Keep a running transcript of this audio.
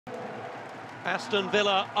Aston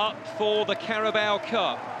Villa up for the Carabao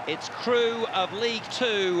Cup. It's Crewe of League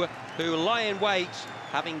Two who lie in wait,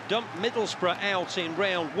 having dumped Middlesbrough out in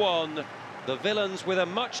round one. The Villains with a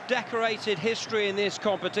much decorated history in this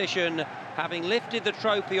competition, having lifted the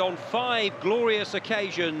trophy on 5 glorious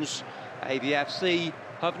occasions. AVFC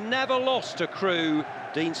have never lost to Crewe.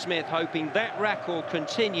 Dean Smith hoping that record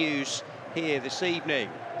continues here this evening.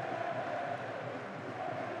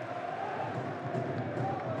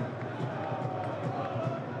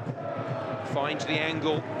 Finds the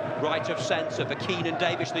angle, right of centre for Keenan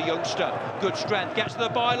Davis, the youngster. Good strength, gets to the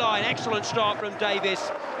byline, excellent start from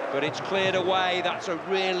Davis, but it's cleared away. That's a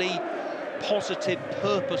really positive,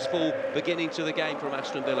 purposeful beginning to the game from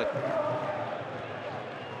Aston Villa.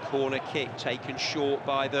 Corner kick taken short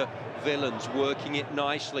by the Villains, working it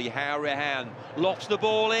nicely. Harahan lofts the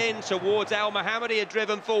ball in towards Al Mohammadi, had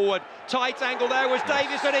driven forward. Tight angle there was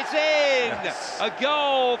Davis, and it's in! Yes. A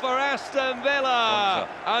goal for Aston Villa.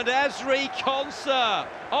 And Ezri Konsa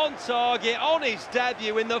on target on his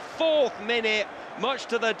debut in the 4th minute, much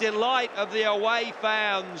to the delight of the away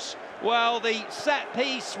fans. Well, the set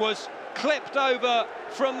piece was clipped over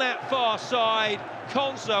from that far side.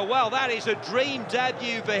 Konsa, well, that is a dream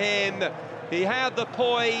debut for him. He had the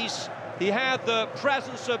poise, he had the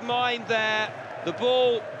presence of mind there. The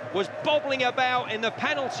ball was bobbling about in the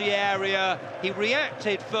penalty area. He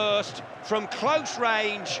reacted first from close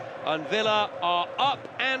range, and Villa are up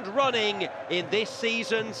and running in this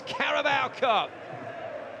season's Carabao Cup.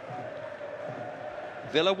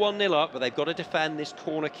 Villa 1-0 up, but they've got to defend this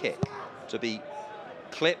corner kick to be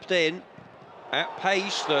clipped in at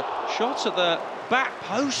pace. The shot at the back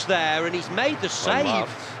post there, and he's made the save.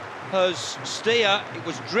 As Steer, it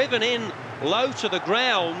was driven in low to the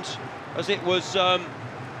ground as it was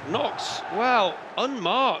knocked, well,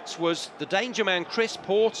 unmarked was the danger man Chris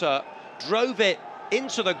Porter, drove it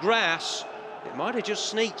into the grass. It might have just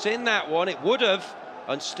sneaked in, that one, it would have,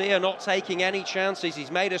 and Steer not taking any chances.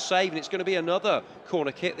 He's made a save, and it's going to be another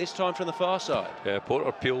corner kick, this time from the far side. Yeah,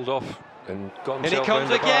 Porter peeled off and got himself. And it comes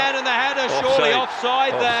again, and the header surely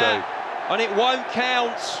offside there, and it won't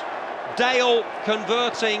count. Dale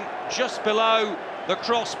converting just below the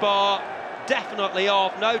crossbar, definitely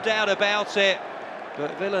off, no doubt about it.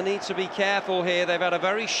 But Villa need to be careful here. They've had a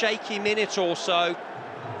very shaky minute or so.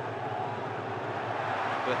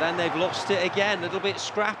 But then they've lost it again, a little bit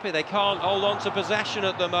scrappy. They can't hold on to possession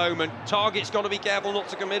at the moment. Target's got to be careful not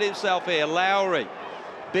to commit himself here. Lowry,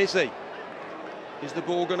 busy. Is the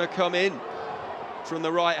ball going to come in from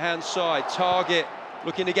the right-hand side? Target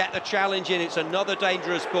looking to get the challenge in. It's another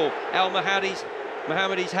dangerous ball. Al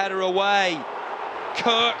Mohammadi's header away.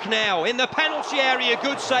 Kirk now in the penalty area.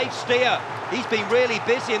 Good save, Steer. He's been really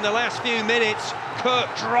busy in the last few minutes. Kirk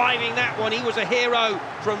driving that one. He was a hero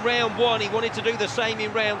from round one. He wanted to do the same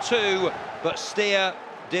in round two, but Steer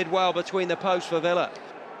did well between the posts for Villa.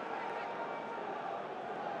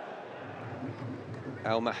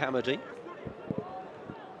 Al Mohammadi,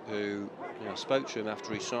 who spoke to him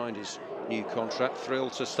after he signed his new contract,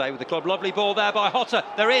 thrilled to stay with the club. Lovely ball there by Hotter.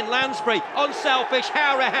 They're in. Lansbury, unselfish.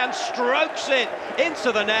 Harahan strokes it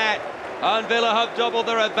into the net, and Villa have doubled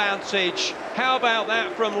their advantage. How about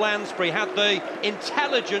that from Lansbury? Had the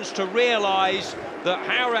intelligence to realise that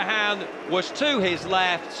Harahan was to his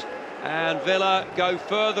left, and Villa go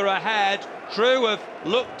further ahead. Crewe have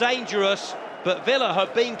looked dangerous, but Villa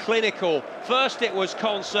have been clinical. First it was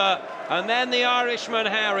Konsa, and then the Irishman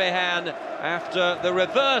Harahan, after the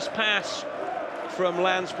reverse pass from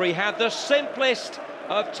Lansbury, had the simplest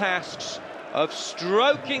of tasks of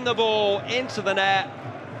stroking the ball into the net.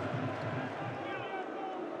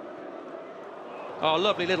 Oh,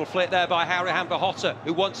 lovely little flick there by Harahan for Hotter,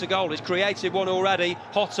 who wants a goal. He's created one already.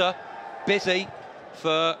 Hotter, busy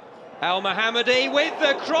for Al Mohammadi with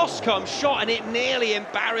the cross-come shot, and it nearly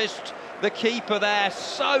embarrassed the keeper there.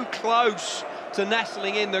 So close to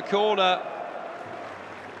nestling in the corner.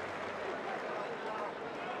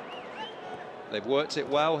 They've worked it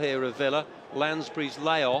well here of Villa. Lansbury's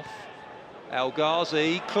layoff. El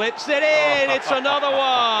Ghazi clips it in. It's another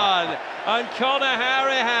one. And Conor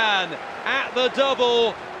Harahan at the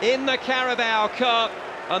double in the Carabao Cup.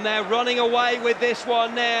 And they're running away with this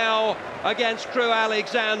one now against Crewe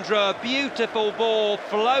Alexandra. Beautiful ball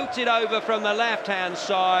floated over from the left-hand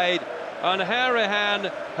side. And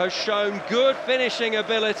Harahan has shown good finishing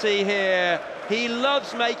ability here. He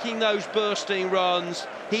loves making those bursting runs.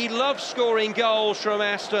 He loves scoring goals from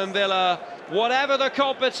Aston Villa, whatever the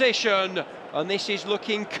competition. And this is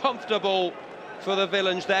looking comfortable for the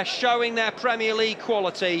Villains. They're showing their Premier League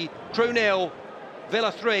quality. Crewe 0,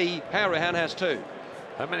 Villa 3, Harahan has 2.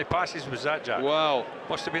 How many passes was that, Jack? Well,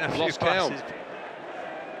 must have been a few lost passes. count.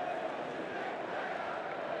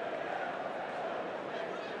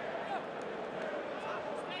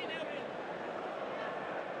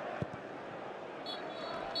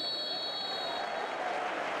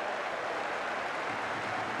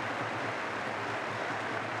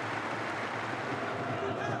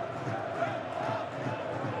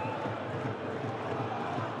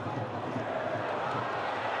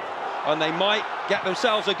 and they might get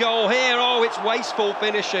themselves a goal here. Oh, it's wasteful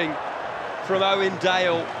finishing from Owen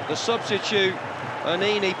Dale. The substitute,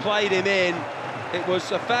 Anini, played him in. It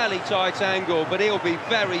was a fairly tight angle, but he'll be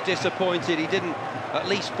very disappointed he didn't at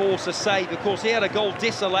least force a save. Of course, he had a goal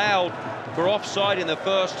disallowed for offside in the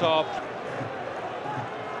first half.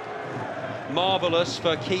 Marvellous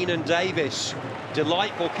for Keenan Davis.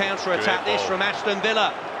 Delightful counter-attack this from Aston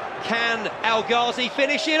Villa. Can El Ghazi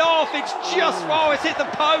finish it off? It's just, oh, it's hit the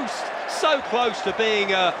post. So close to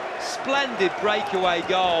being a splendid breakaway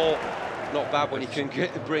goal. Not bad when you can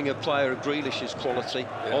bring a player of Grealish's quality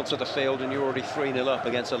onto the field and you're already 3-0 up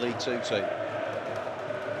against a League Two team.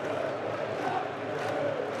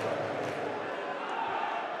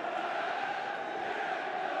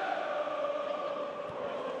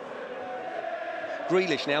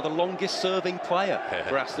 Grealish now the longest serving player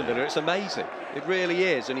for Aston Villa. It's amazing, it really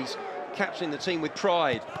is, and he's capturing the team with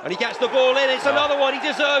pride, and he gets the ball in. It's another one. He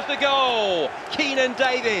deserves the goal. Keenan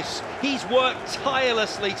Davis, he's worked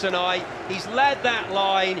tirelessly tonight. He's led that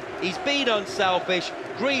line, he's been unselfish.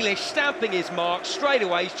 Grealish stamping his mark straight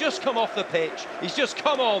away. He's just come off the pitch, he's just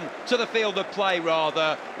come on to the field of play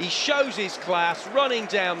rather. He shows his class, running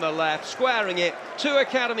down the left, squaring it to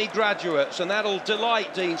academy graduates, and that'll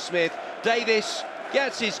delight Dean Smith. Davis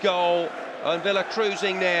gets his goal, and Villa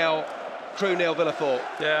cruising now. Crewe 0, Villa 4.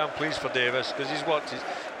 Yeah, I'm pleased for Davis because he's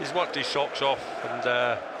worked his socks off, and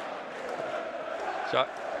so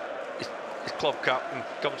his club captain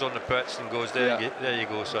comes on the pitch and goes, there you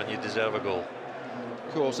go, son, you deserve a goal.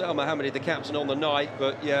 Of course, El Mohammadi, the captain on the night,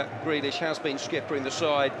 but yeah, Grealish has been skippering the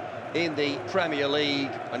side in the Premier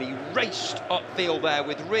League, and he raced upfield there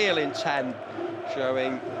with real intent,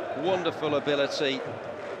 showing wonderful ability.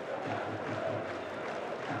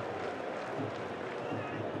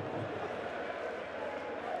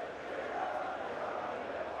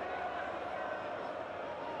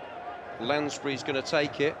 Lansbury's going to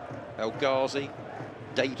take it. El Ghazi,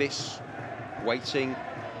 Davis, waiting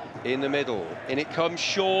in the middle. In it comes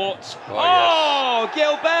short. Oh, yes.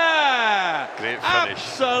 Gilbert! Great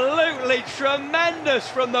finish. Absolutely tremendous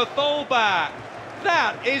from the fullback.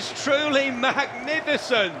 That is truly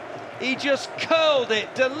magnificent. He just curled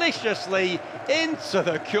it deliciously into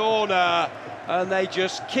the corner, and they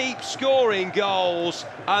just keep scoring goals,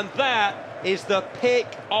 and that is the pick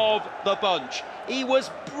of the bunch. He was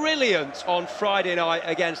brilliant on Friday night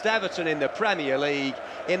against Everton in the Premier League.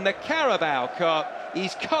 In the Carabao Cup,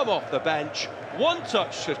 he's come off the bench, one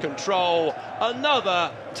touch to control,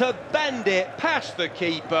 another to bend it past the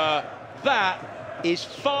keeper. That is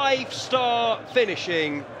 5-star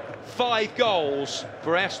finishing, 5 goals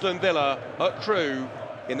for Aston Villa at Crewe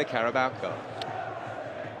in the Carabao Cup.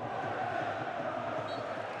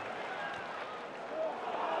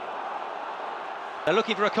 They're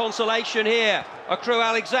looking for a consolation here. A Crewe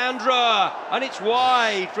Alexandra, and it's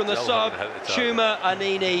wide from the sub, Chuma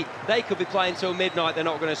Anini. They could be playing till midnight. They're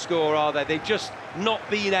not going to score, are they? They've just not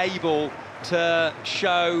been able to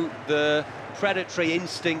show the predatory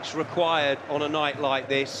instincts required on a night like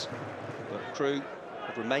this. But Crewe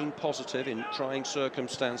have remained positive in trying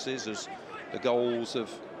circumstances as the goals have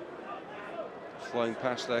flown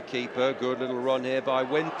past their keeper. Good little run here by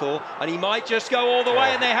Winthal, and he might just go all the way,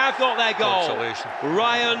 and they have got their goal.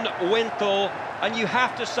 Ryan Winthal, and you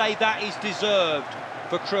have to say that is deserved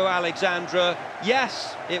for Crewe Alexandra.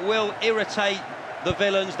 Yes, it will irritate the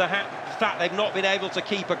villains, the fact they've not been able to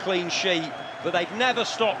keep a clean sheet, but they've never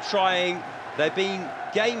stopped trying. They've been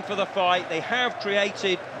game for the fight. They have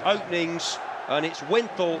created openings, and it's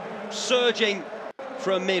Winthal surging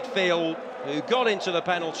from midfield who got into the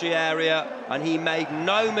penalty area, and he made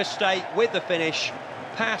no mistake with the finish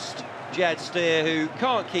past Jed Steer, who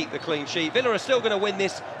can't keep the clean sheet. Villa are still going to win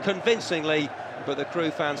this convincingly, but the Crewe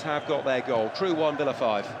fans have got their goal. Crewe 1, Villa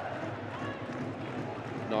 5.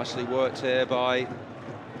 Nicely worked here by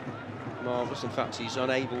Marvellous. In fact, he's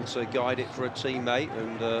unable to guide it for a teammate,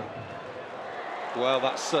 and well,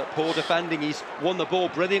 that's poor defending. He's won the ball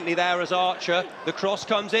brilliantly there as Archer. The cross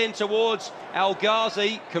comes in towards El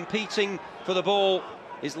Ghazi. Competing for the ball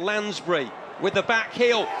is Lansbury with the back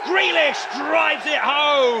heel. Grealish drives it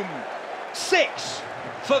home. 6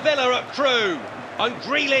 for Villa at Crewe, and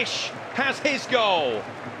Grealish has his goal.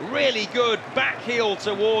 Really good back heel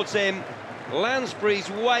towards him. Lansbury's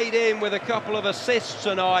weighed in with a couple of assists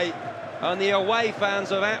tonight, and the away fans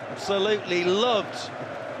have absolutely loved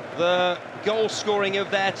the goal scoring of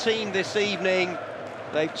their team this evening.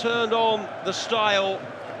 They've turned on the style,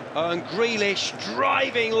 and Grealish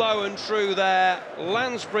driving low and true there.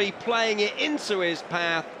 Lansbury playing it into his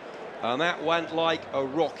path, and that went like a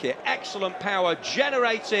rocket. Excellent power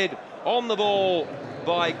generated on the ball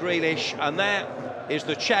by Grealish, and that is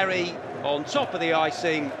the cherry on top of the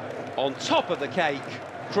icing, on top of the cake.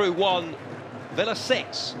 Crewe 1, Villa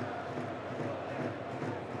 6.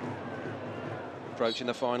 Approaching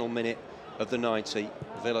the final minute of the 90.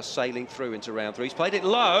 Villa sailing through into round 3. He's played it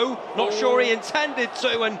low, not sure he intended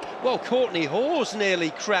to, and, well, Courtney Hawes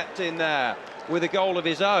nearly crept in there with a goal of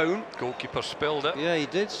his own. Goalkeeper spilled it. Yeah, he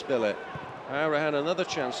did spill it. Hara had another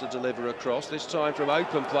chance to deliver across, this time from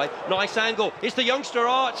open play. Nice angle. It's the youngster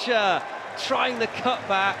Archer trying the cut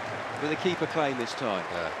back with a keeper claim this time.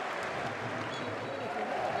 Yeah.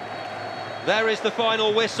 There is the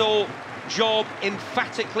final whistle. Job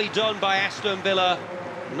emphatically done by Aston Villa.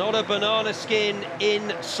 Not a banana skin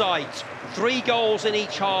in sight. 3 goals in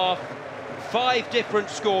each half, 5 different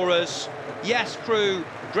scorers. Yes, Crewe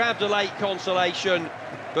grabbed a late consolation,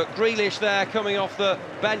 but Grealish there coming off the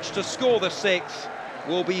bench to score the 6th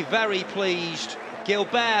will be very pleased.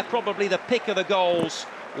 Gilbert probably the pick of the goals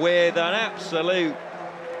with an absolutely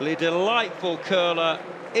delightful curler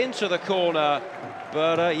into the corner.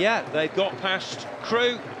 But yeah, they've got past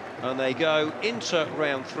Crewe and they go into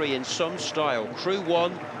round 3 in some style. Crewe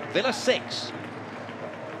 1, Villa 6.